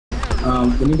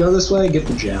When you go this way, get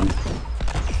the gem. Yeah,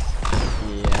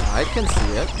 I can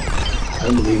see it. I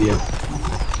don't believe you.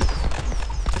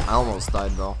 I almost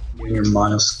died though. In your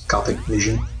monoscopic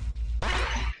vision.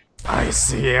 I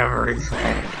see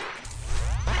everything.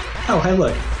 Oh, hey,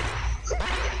 look.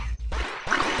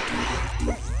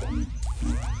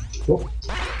 Whoa.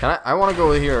 Can I want to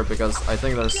go here because I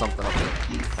think there's something up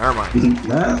there. Never mind.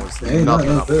 Nah, There's ain't nothing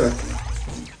nothing up there. there.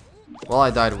 Well,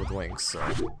 I died with wings, so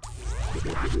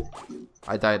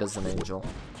I died as an angel.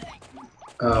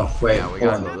 Oh, wait. Yeah, we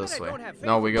gotta go this way.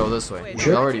 No, we go this way. We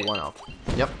Sure? already went up.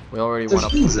 Yep, we already There's went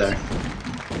up. things there.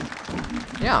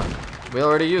 Yeah, we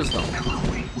already used them.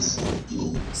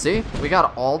 See? We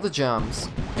got all the gems,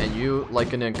 and you,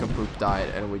 like an Nincompoop, died,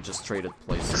 and we just traded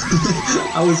places.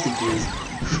 I was confused.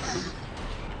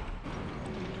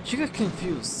 You get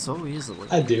confused so easily.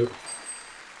 I do.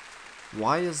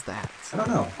 Why is that? I don't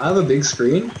know. I have a big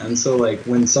screen, and so like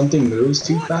when something moves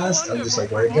too fast, I'm just like,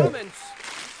 where'd it go?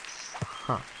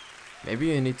 Huh. Maybe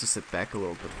you need to sit back a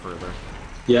little bit further.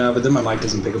 Yeah, but then my mic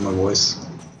doesn't pick up my voice.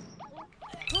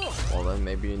 Well, then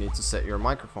maybe you need to set your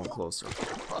microphone closer.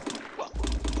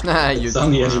 Nah, you. It's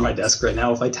on the edge of my desk right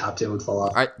now. If I tapped it, it would fall off.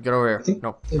 Alright, get over here. I think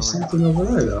No, there's over here. something over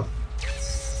there, though.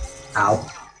 Ow.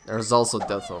 There's also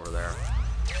death over there.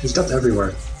 There's stuff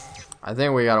everywhere. I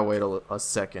think we gotta wait a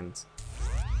second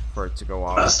for it to go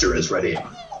off. Master is ready.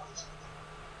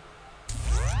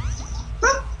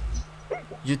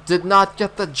 You did not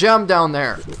get the gem down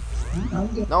there.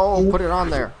 No, put it on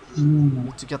there. You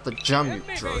need to get the gem, you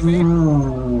jerk.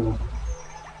 Oh.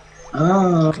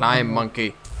 Oh. Climb,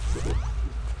 monkey.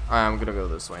 Alright, I'm gonna go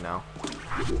this way now.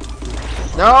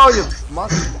 No, you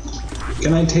mother.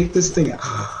 Can I take this thing out?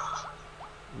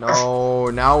 No,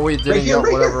 now we didn't Right here, get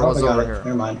right whatever here. was I got over it. here.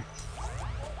 Never mind.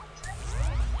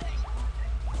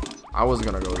 I was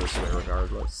gonna go this way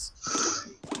regardless.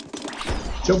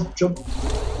 Jump, jump,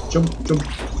 jump, jump, jump,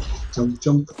 jump, jump,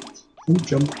 jump,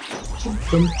 jump,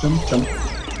 jump, jump, jump.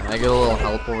 Can I get a little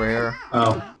help over here?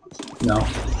 Oh, no.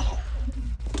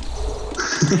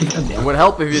 It would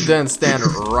help if you didn't stand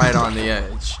right on the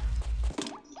edge.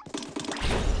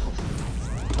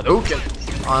 Hadouken!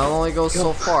 I'll only go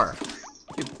so far.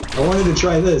 I wanted to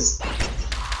try this.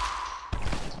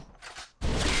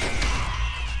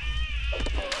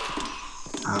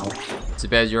 Ow. Too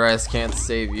bad your ass can't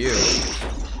save you.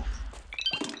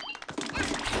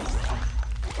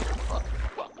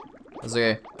 It's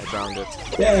okay, I drowned it.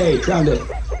 Yay, drowned it.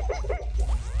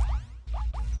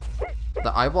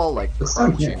 The eyeball, like, It's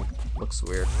down here. crouching looks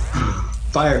weird.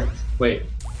 Fire. Wait.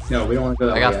 No, we don't want to go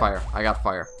that way. I got yet. fire, I got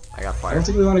fire, I got I fire. don't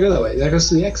think we want to go that way. That goes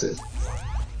to the exit.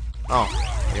 Oh,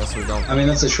 I guess we don't. I mean,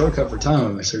 that's a shortcut for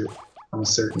time, I'm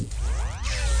certain.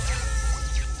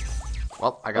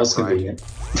 Well, I got That's fried. convenient.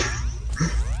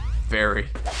 Very.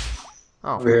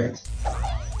 Oh, Over here.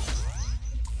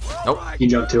 nope. You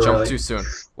jumped too Jumped early. too soon.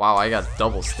 Wow, I got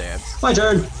double stabbed. My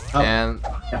turn! Oh, And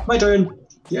yeah, my turn!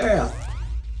 Yeah!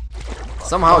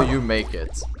 somehow you make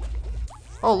it.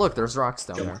 Oh, look, there's rocks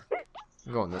down there.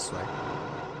 I'm going this way.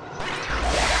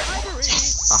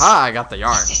 Aha, I got the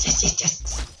yarn.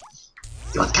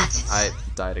 You got this. I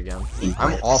died again.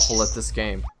 I'm awful at this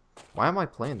game. Why am I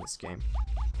playing this game?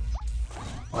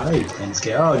 Why are you playing this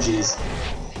game? Oh, jeez.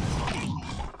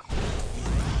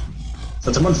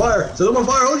 Set them on fire! Set them on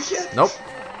fire! Oh, shit! Nope.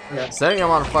 Okay. Setting him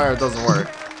on fire doesn't work.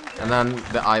 And then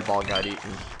the eyeball got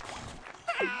eaten.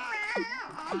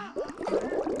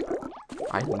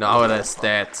 I noticed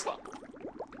that.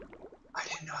 I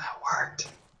didn't know that worked.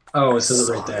 Oh, it says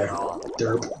it right there.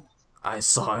 Derp. I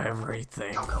saw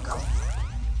everything. Go, go, go.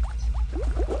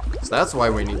 So that's why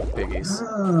we need the piggies.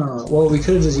 Oh, well, we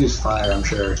could have just used fire, I'm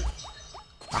sure.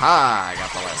 Aha, I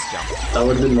got the last jump. That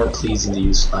would have been more pleasing to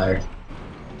use fire.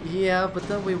 Yeah, but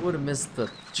then we would have missed the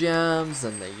gems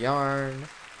and the yarn.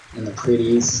 And the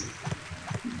pretties.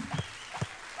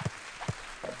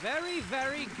 Very,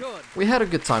 very good. We had a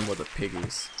good time with the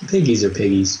piggies. Piggies are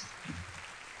piggies.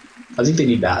 I think they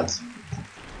need baths.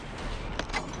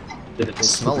 They've been They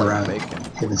smell swimming like around. bacon.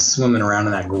 They've been swimming around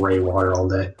in that gray water all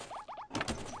day.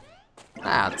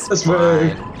 That's This fine.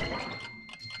 way.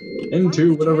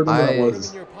 Into whatever the that I-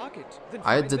 was.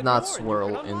 I did not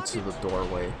swirl into the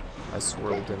doorway. I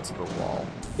swirled into the wall.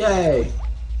 Yay!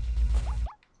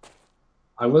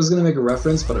 I was gonna make a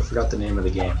reference, but I forgot the name of the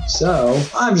game. So,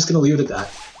 I'm just gonna leave it at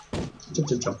that. Jump,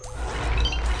 jump, jump.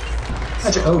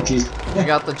 Gotcha. Oh, jeez. You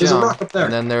got the There's a jump, rock up there.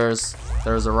 and then there's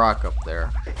a rock up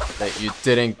there that you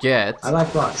didn't get. I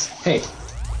like rocks. Hey,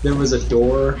 there was a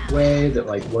doorway that,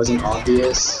 like, wasn't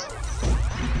obvious.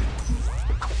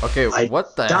 Okay, I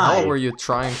what the died. hell were you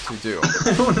trying to do?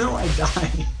 I don't know, I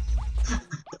died.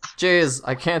 Jeez,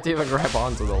 I can't even grab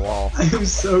onto the wall. I'm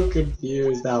so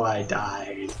confused how I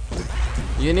died.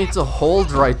 You need to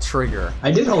hold right trigger.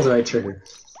 I did hold the right trigger.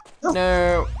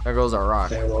 No, there goes our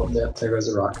rock. Okay, well, yep, there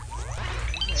goes the rock.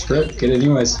 Screw it, get it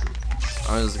anyways.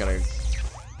 I'm just gonna...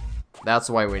 That's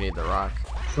why we need the rock.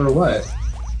 For what?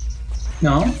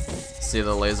 No? See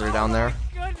the laser down there?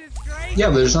 Yeah,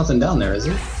 but there's nothing down there, is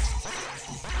there?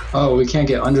 Oh, we can't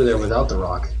get under there without the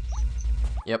rock.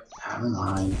 Yep. Never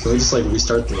mind. Can we just like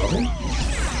restart the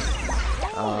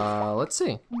level? Let's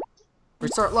see.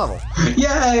 Restart level.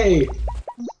 Yay!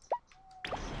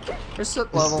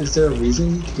 Reset level. Is there a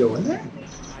reason to go in there?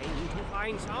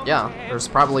 Yeah, there's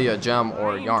probably a gem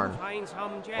or a yarn.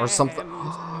 Or something.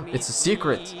 It's a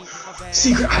secret.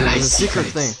 Secret! I like It's a secret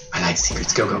secrets. thing. I like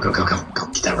secrets. Go, go, go, go, go. Go,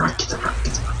 get that rock, get that rock,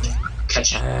 get that rock. Get that rock.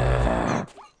 Catch it.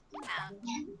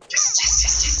 Yes, yes,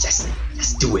 yes, yes, yes.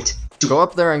 Yes, do it. Go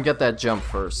up there and get that gem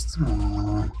first.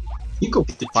 You go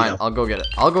get the Fine, gem. I'll go get it.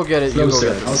 I'll go get it. You No, go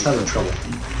sir. get I was it. having trouble.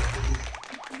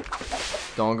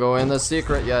 Don't go in the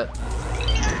secret yet.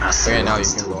 Okay, now you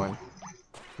can go in.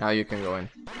 Now you can go in.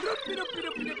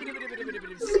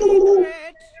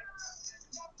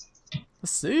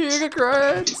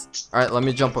 Secret! Alright, let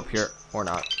me jump up here. Or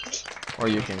not. Or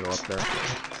you can go up there.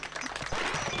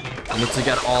 I need to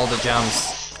get all the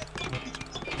gems.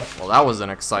 Well, that was an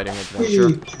exciting adventure.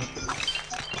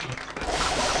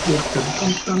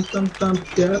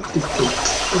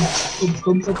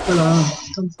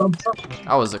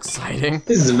 That was exciting.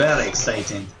 This is very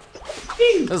exciting.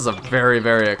 This is a very,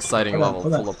 very exciting level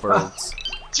hold on. full of birds.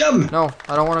 Gem! No,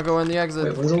 I don't want to go in the exit.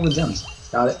 Wait, where's all the gems?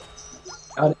 Got it.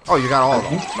 Got it. Oh, you got all of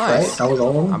them. Right? Nice. That was all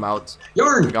of them? I'm out.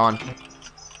 Yarn! Gone.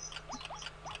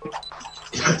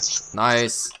 Yes!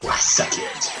 Nice. Last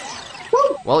second.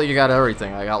 Well, you got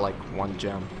everything. I got like one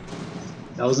gem.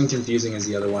 That wasn't confusing as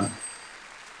the other one.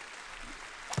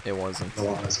 It wasn't. The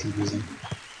one was confusing.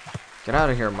 Get out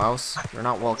of here, mouse. You're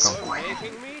not welcome.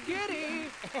 Making me giddy.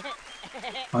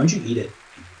 Why don't you eat it?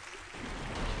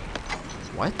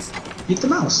 What? Eat the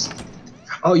mouse.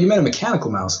 Oh, you meant a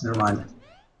mechanical mouse. Never mind.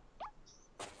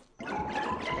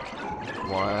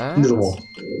 Into the What? wall.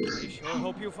 Sure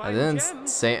hope you I find didn't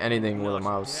gems. say anything with a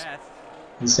mouse. Death.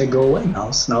 You say go away,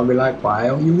 mouse. And I'll be like, why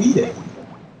don't you eat it?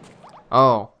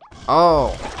 Oh.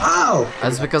 Oh. Ow!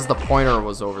 That's because the pointer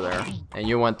was over there. And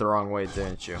you went the wrong way,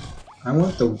 didn't you? I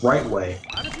went the right way.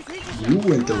 How did you treat You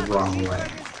went the wrong way.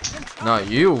 No,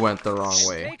 you went the wrong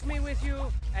way. Take me with you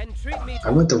and treat me I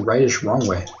went the rightish wrong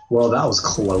way. Well, that was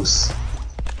close.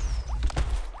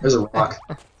 There's a rock.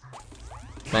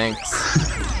 Thanks.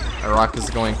 A rock is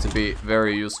going to be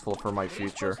very useful for my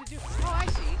future. Oh, I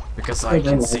see. Because I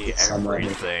can see Somewhere.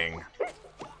 everything.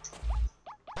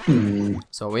 Hmm.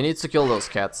 So we need to kill those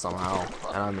cats somehow.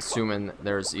 And I'm assuming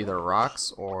there's either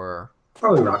rocks or...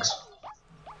 Probably rocks.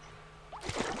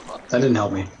 That didn't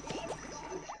help me.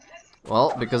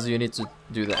 Well, because you need to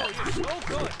do that. Oh,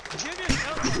 good. Give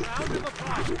yourself a round of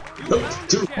applause. You Oh,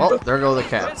 dude. Well, there go the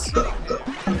cats.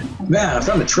 Man, I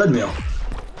found a treadmill.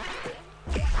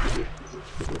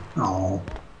 Oh,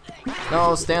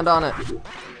 No, stand on it.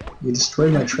 you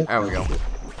destroyed my treadmill. There we go.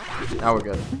 Now we're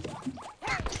good.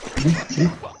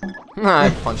 I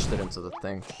punched it into the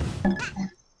thing.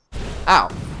 Ow!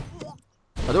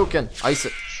 Hadouken! Ice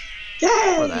it.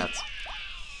 Yay! For that.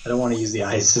 I don't want to use the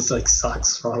ice. It's like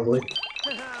sucks, probably.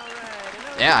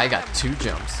 Yeah, I got 2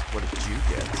 jumps. What did you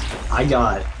get? I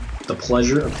got the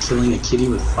pleasure of killing a kitty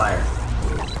with fire.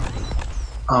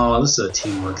 Oh, this is a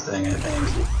teamwork thing, I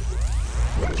think.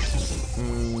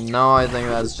 No, I think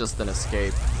that's just an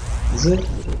escape. Is it?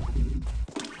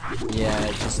 Yeah,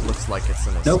 it just looks like it's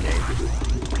an Nope. escape.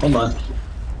 Hold on.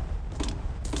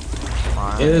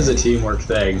 Fine. It is a teamwork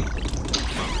thing.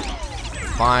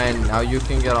 Fine, now you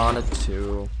can get on it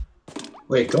too.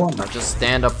 Wait, go on Now that. just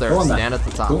stand up there. Go on Stand that. at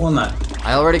the top. Go on that.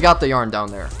 I already got the yarn down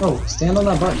there. Oh, stand on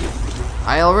that button.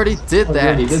 I already did Oh, you that.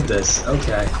 already did this.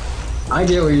 Okay. I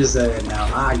get what you're saying now.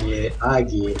 I get it. I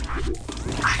get it.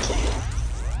 I get it.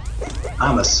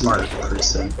 I'm a smart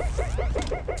person.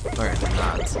 No, you're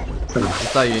not. I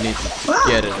thought you needed to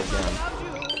get it again.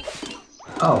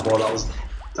 Oh, well, that was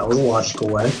a logical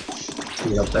way to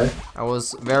get up there. That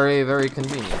was very, very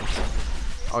convenient.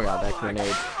 Oh god, that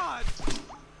grenade.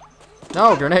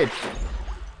 No, grenade!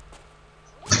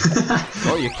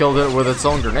 Well, you killed it with its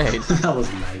own grenade. That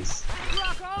was nice.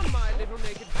 Rock on, my little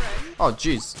naked friend. Oh,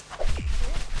 jeez.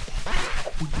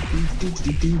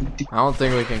 I don't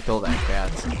think we can kill that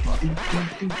cat.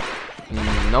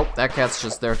 Nope, that cat's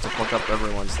just there to fuck up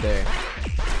everyone's day.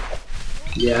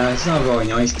 Yeah, it's not very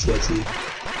nice, kitty.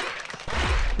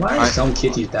 Why are some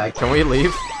kitties that? Can we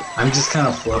leave? I'm just kind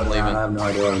of floating I'm around. leaving. I have no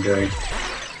idea what I'm doing.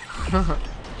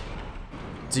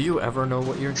 Do you ever know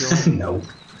what you're doing? No.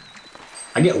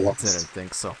 I get I lost. didn't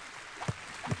think so.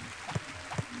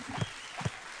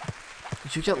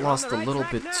 You get lost a little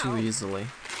bit too easily.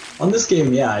 On this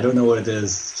game, yeah, I don't know what it is.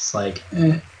 It's just like,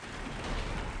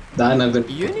 That and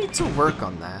You need to work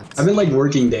on that. I've been like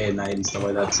working day and night and stuff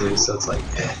like that too, so it's like,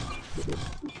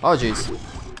 Oh jeez.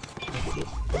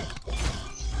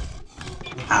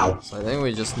 Ow. So I think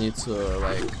we just need to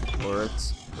like lure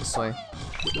it this way.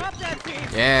 Drop that thing.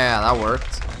 Yeah, that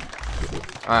worked.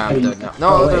 Alright, I'm Hey, dead now. oh,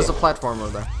 No, wait. there's a platform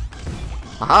over there.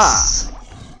 Aha!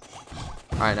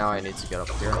 Alright, now I need to get up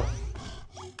here.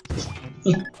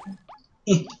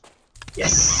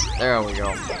 Yes. There we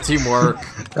go. Teamwork.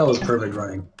 That was perfect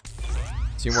running.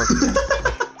 Teamwork.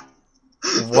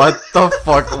 What the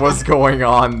fuck was going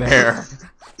on there?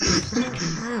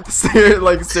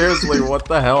 Like, seriously, what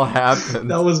the hell happened?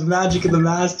 That was magic of the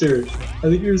master. I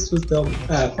think you were supposed to help.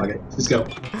 Ah, fuck it. Just go.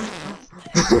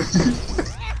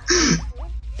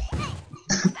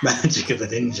 Magic of the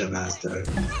ninja master.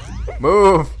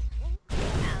 Move!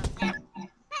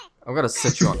 I'm gonna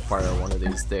set you on fire one of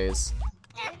these days.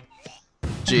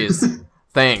 Jeez.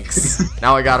 Thanks.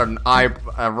 Now I got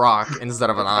a rock instead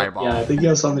of an eyeball. Yeah, I think you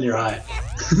have something in your eye.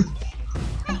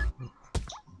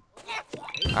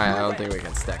 I don't think we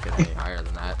can stack it any higher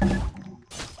than that.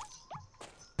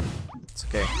 It's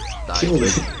okay. Killed Die.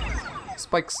 it.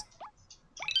 Spikes.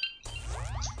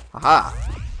 Haha.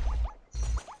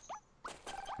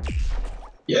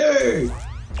 Yay!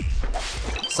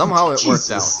 Somehow it worked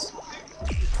Jesus. out.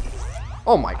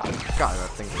 Oh my god, that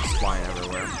thing was flying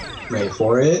everywhere. Ready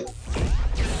for it?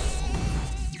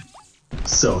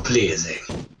 So pleasing.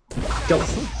 Go.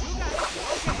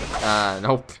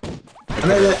 Nope. I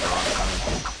made it.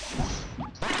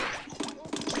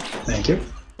 Thank you.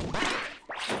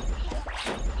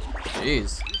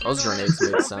 Jeez, those grenades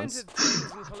made sense.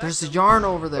 There's a yarn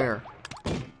over there.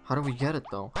 How do we get it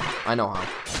though? I know how.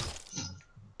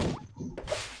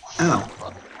 Ow.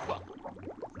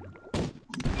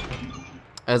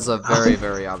 It's a very,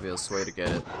 very obvious way to get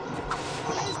it.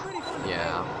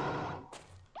 Yeah.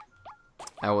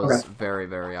 That was Okay. very,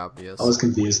 very obvious. I was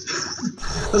confused.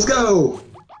 Let's go!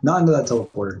 Not into that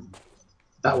teleporter.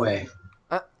 That way.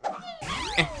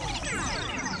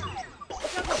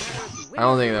 I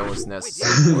don't think that was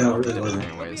necessary. No, it really wasn't.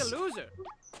 Anyways.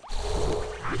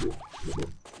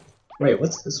 Wait,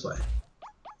 what's this way?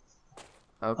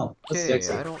 what's the Okay,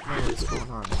 exit? I don't know what's going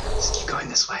on. Just keep going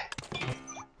this way.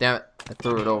 Damn it, I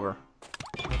threw it over.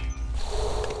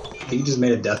 I think you just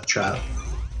made a death trap.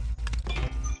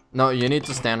 No, you need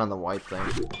to stand on the white thing.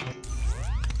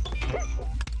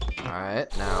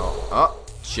 Alright, now... Oh,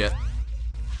 shit.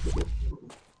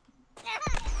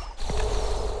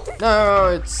 No,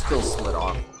 it's still slid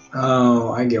off.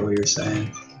 Oh, I get what you're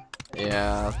saying.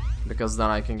 Yeah, because then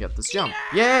I can get this jump.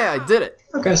 Yeah, I did it!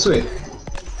 Okay, sweet.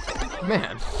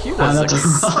 Man, he Ah, was that's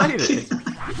excited. right.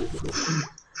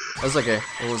 That's okay,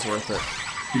 it was worth it.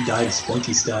 You died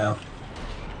Splunky style.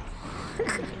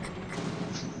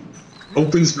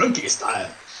 Open Splunky style.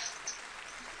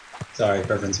 Sorry,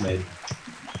 reference made.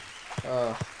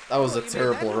 That was a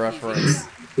terrible reference.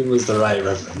 It was the right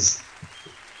reference.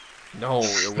 No, it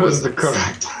It was the wasn't.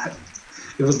 correct.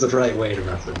 It was the right way to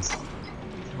reference.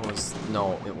 It was...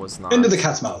 No, it was not. Into the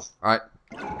cat's mouth. Alright.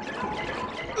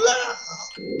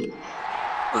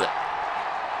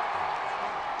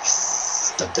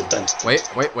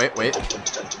 Wait.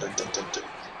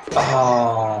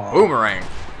 Oh. Boomerang.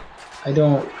 I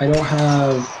don't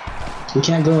have. We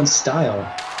can't go in style.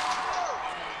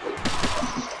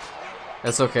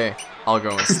 That's okay. I'll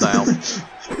go in style.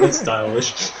 That's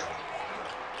stylish.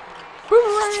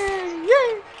 Boomerang!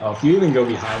 Yay! Oh, if you even go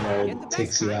behind there, it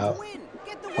takes you out.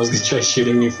 I was gonna try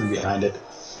shooting you from behind it.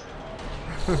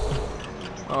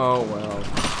 Oh well.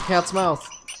 Cat's mouth.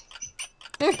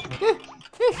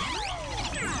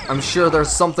 I'm sure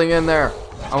there's something in there.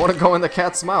 I want to go in the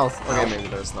cat's mouth. Okay, maybe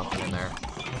there's nothing in there.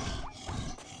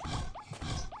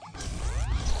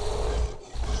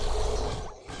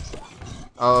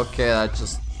 Okay, that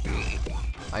just...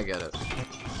 I get it.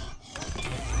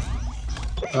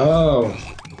 Oh.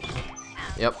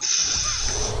 Yep.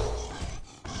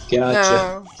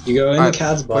 Gotcha. No. You go in Alright, the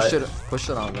cat's butt. push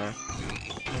it on there.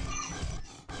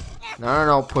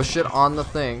 No, push it on the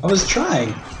thing. I was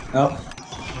trying. Oh.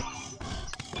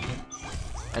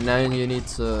 And then you need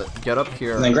to get up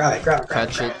here. And then grab it.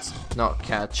 Catch it. No,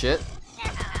 catch it.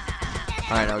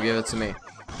 Alright, now give it to me.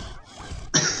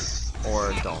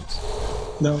 Or don't.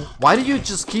 No. Why do you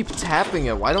just keep tapping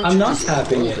it? Why don't I'm you not just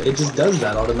tapping hold it. It just does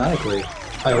that automatically.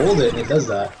 I hold it and it does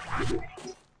that.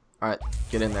 Alright,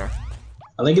 get in there.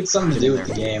 I think it's something to do with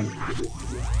the game.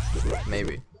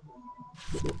 Maybe.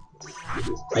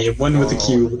 I have one with the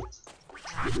cube.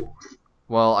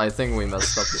 Well, I think we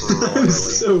messed up I'm royally.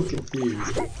 so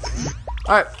confused.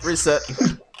 Alright, reset.